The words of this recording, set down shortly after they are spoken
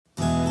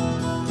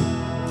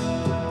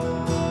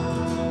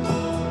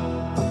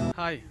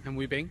Hi, I'm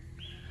Wee Beng.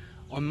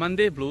 On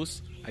Monday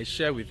Blues, I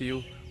share with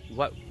you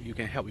what you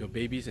can help your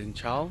babies and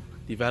child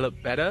develop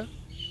better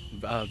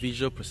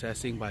visual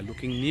processing by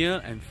looking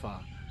near and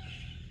far.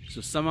 So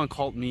someone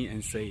called me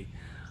and say,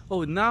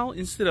 oh, now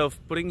instead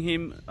of putting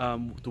him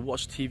to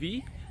watch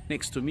TV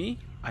next to me,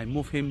 I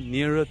move him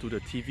nearer to the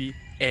TV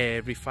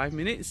every 5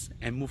 minutes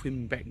and move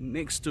him back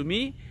next to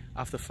me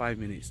after 5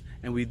 minutes.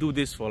 And we do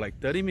this for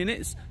like 30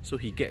 minutes so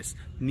he gets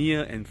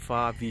near and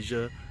far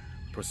visual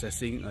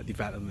processing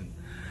development.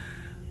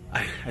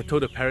 I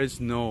told the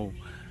parents, no,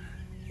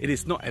 it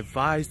is not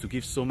advised to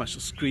give so much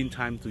screen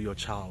time to your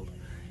child.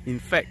 In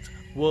fact,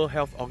 World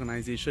Health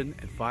Organization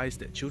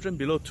advised that children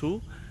below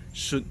 2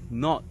 should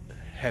not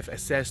have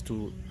access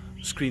to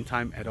screen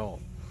time at all.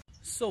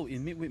 So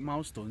in Midweek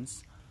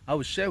Milestones, I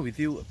will share with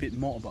you a bit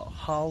more about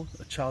how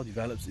a child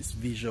develops its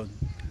vision.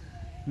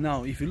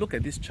 Now, if you look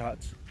at this chart,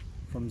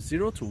 from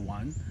 0 to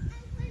 1,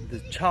 the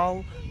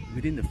child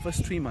within the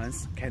first 3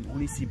 months can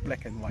only see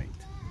black and white.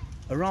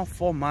 Around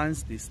 4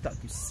 months, they start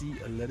to see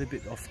a little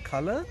bit of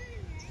color,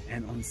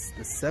 and on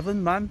the 7th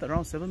month,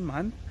 around 7th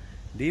month,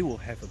 they will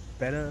have a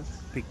better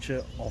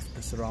picture of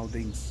the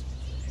surroundings.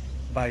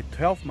 By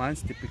 12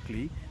 months,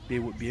 typically, they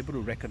would be able to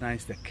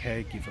recognize their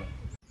caregiver.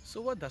 So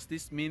what does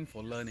this mean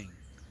for learning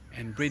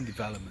and brain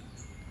development?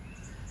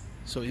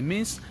 So it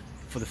means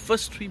for the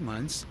first 3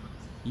 months,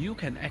 you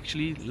can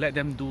actually let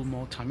them do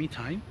more tummy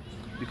time,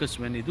 because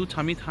when they do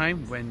tummy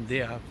time, when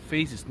their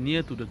face is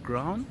near to the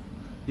ground,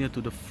 near to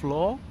the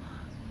floor,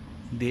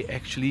 they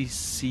actually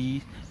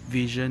see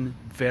vision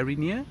very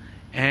near,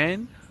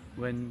 and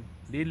when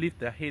they lift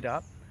their head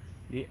up,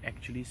 they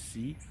actually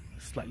see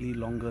slightly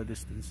longer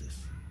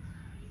distances.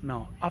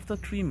 Now, after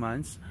 3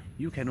 months,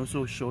 you can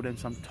also show them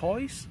some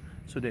toys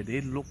so that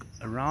they look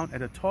around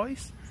at the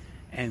toys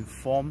and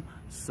form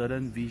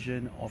certain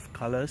vision of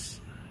colors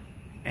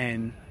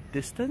and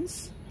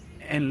distance.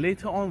 And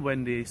later on,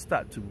 when they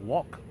start to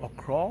walk or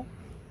crawl,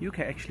 you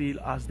can actually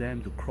ask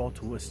them to crawl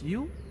towards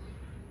you,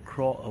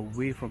 crawl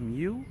away from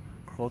you,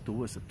 crawl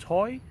towards a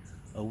toy,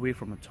 away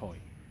from a toy.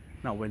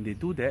 Now, when they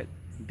do that,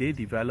 they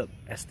develop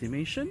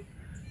estimation,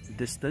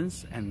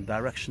 distance, and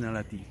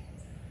directionality.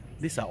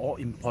 These are all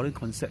important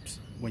concepts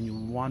when you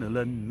want to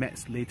learn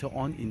maths later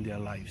on in their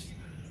lives.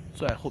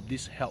 So I hope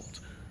this helped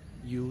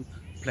you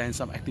plan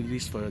some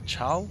activities for your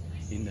child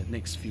in the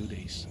next few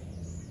days.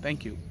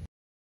 Thank you.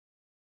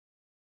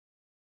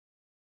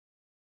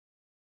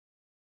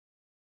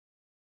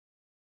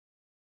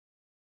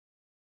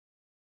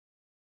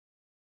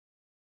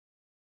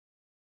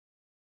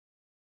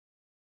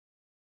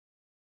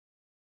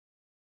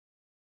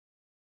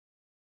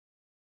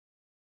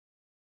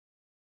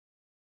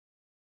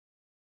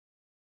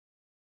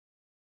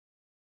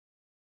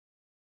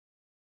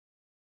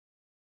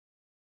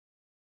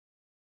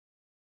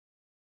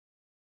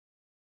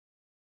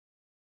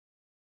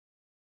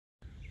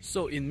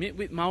 So in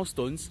Midweek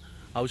Milestones,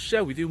 I'll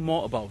share with you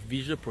more about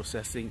visual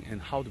processing and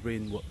how the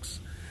brain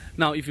works.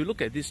 Now, if you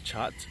look at this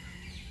chart,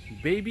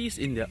 babies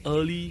in their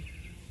early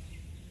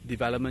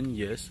development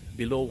years,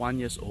 below 1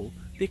 year old,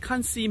 they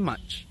can't see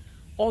much.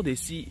 All they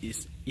see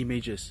is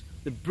images.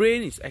 The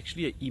brain is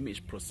actually an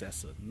image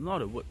processor,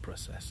 not a word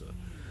processor.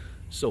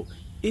 So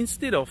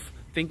instead of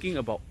thinking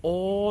about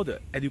all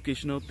the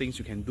educational things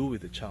you can do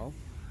with the child,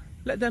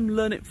 let them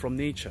learn it from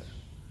nature.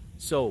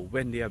 So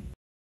when they are